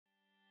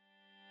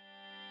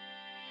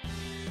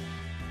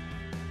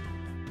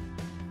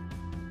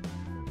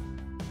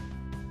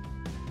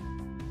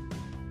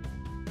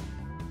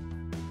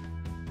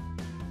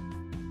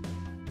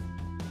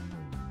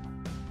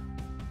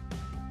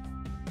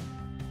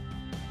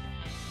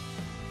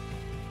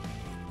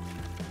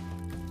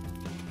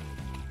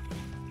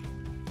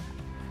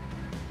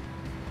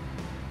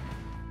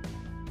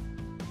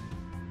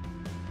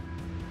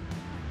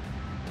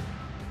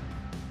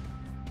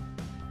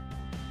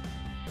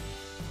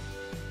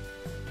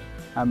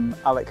I'm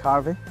Alec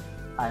Harvey.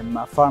 I'm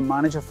a farm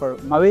manager for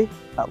MOWI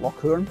at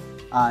Lochhuron,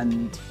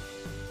 and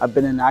I've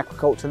been in the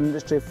aquaculture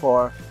industry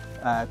for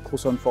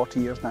close on 40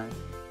 years now.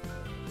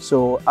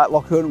 So at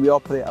Lochhuron we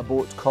operate a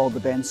boat called the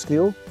Ben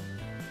Scriel,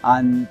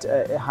 and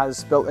it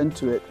has built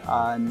into it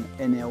an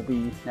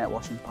NLB net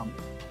washing pump.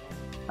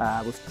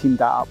 We've teamed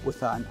that up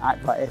with an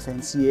Aqua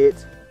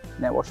FNC8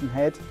 net washing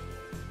head,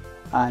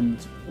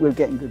 and we're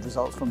getting good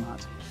results from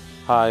that.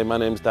 Hi, my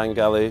name's Dan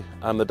Galley.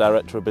 I'm the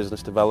Director of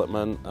Business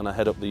Development and I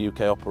head up the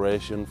UK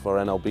operation for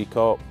NLB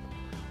Corp.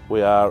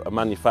 We are a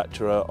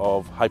manufacturer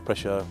of high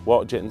pressure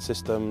water jetting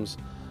systems,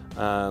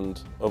 and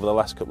over the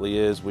last couple of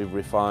years we've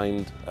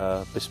refined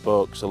a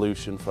bespoke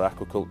solution for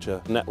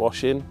aquaculture net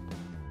washing.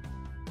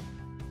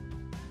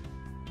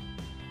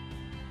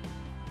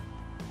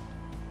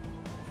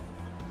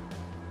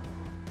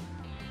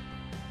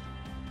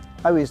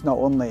 MOWI is not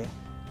only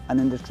an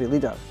industry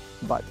leader,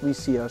 but we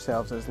see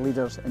ourselves as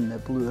leaders in the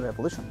blue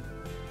revolution.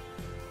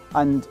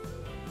 And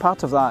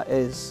part of that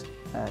is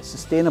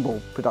sustainable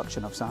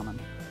production of salmon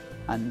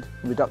and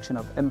reduction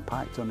of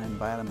impact on the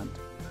environment.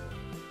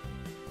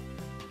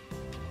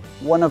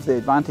 One of the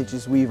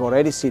advantages we've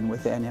already seen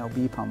with the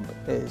NLB pump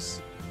is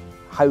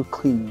how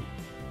clean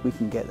we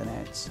can get the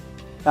nets.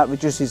 That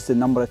reduces the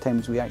number of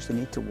times we actually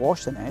need to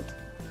wash the net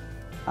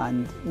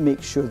and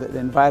make sure that the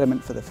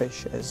environment for the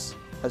fish is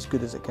as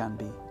good as it can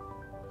be.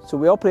 So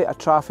we operate a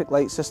traffic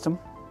light system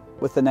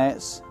with the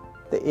nets.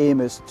 The aim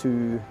is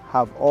to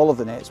have all of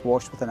the nets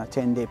washed within a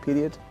 10-day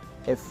period.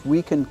 If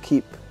we can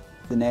keep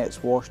the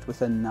nets washed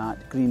within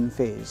that green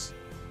phase,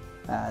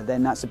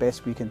 then that's the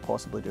best we can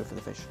possibly do for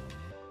the fish.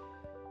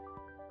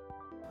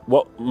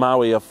 What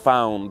MOWI have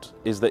found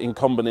is that in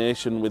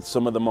combination with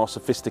some of the more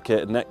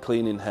sophisticated net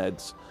cleaning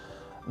heads,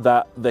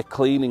 that the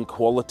cleaning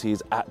quality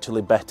is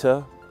actually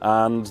better,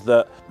 and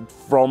that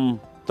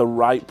from the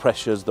right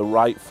pressures, the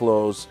right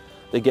flows,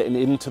 they're getting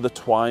into the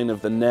twine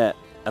of the net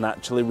and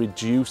actually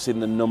reducing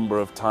the number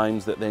of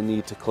times that they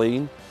need to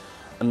clean.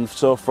 And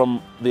so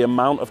from the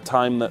amount of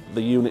time that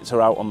the units are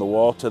out on the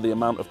water, the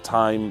amount of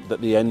time that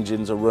the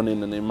engines are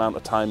running, and the amount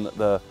of time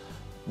that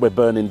we're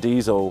burning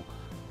diesel,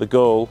 the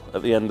goal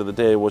at the end of the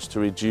day was to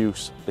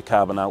reduce the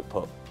carbon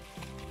output.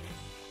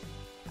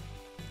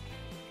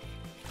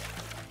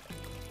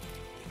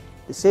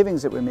 The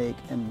savings that we make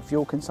in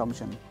fuel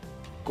consumption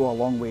go a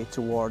long way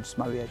towards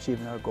MOWI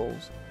achieving our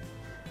goals.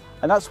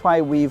 And that's why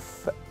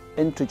we've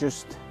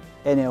introduced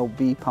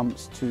NLB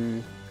pumps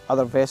to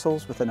other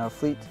vessels within our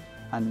fleet,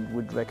 and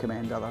would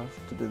recommend others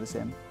to do the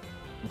same.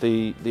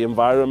 The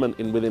environment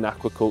within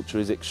aquaculture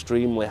is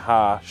extremely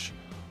harsh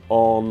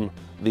on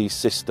these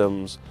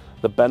systems.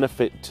 The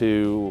benefit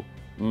to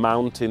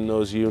mounting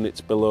those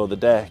units below the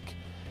deck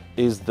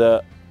is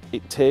that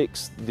it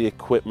takes the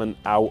equipment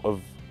out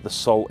of the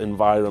salt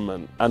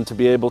environment, and to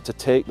be able to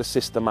take the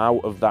system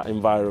out of that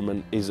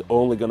environment is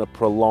only going to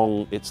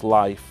prolong its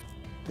life.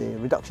 The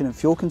reduction in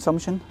fuel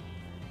consumption,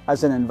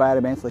 as an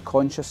environmentally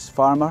conscious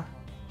farmer,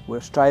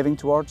 we're striving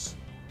towards.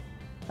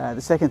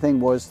 The second thing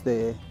was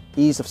the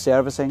ease of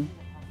servicing,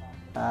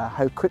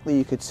 how quickly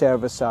you could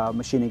service a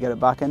machine and get it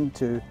back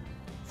into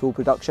full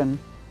production.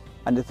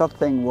 And the third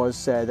thing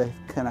was the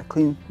kind of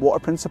clean water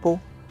principle,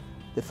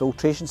 the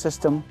filtration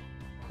system,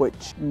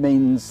 which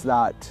means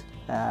that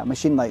a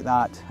machine like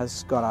that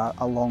has got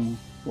a long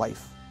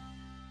life.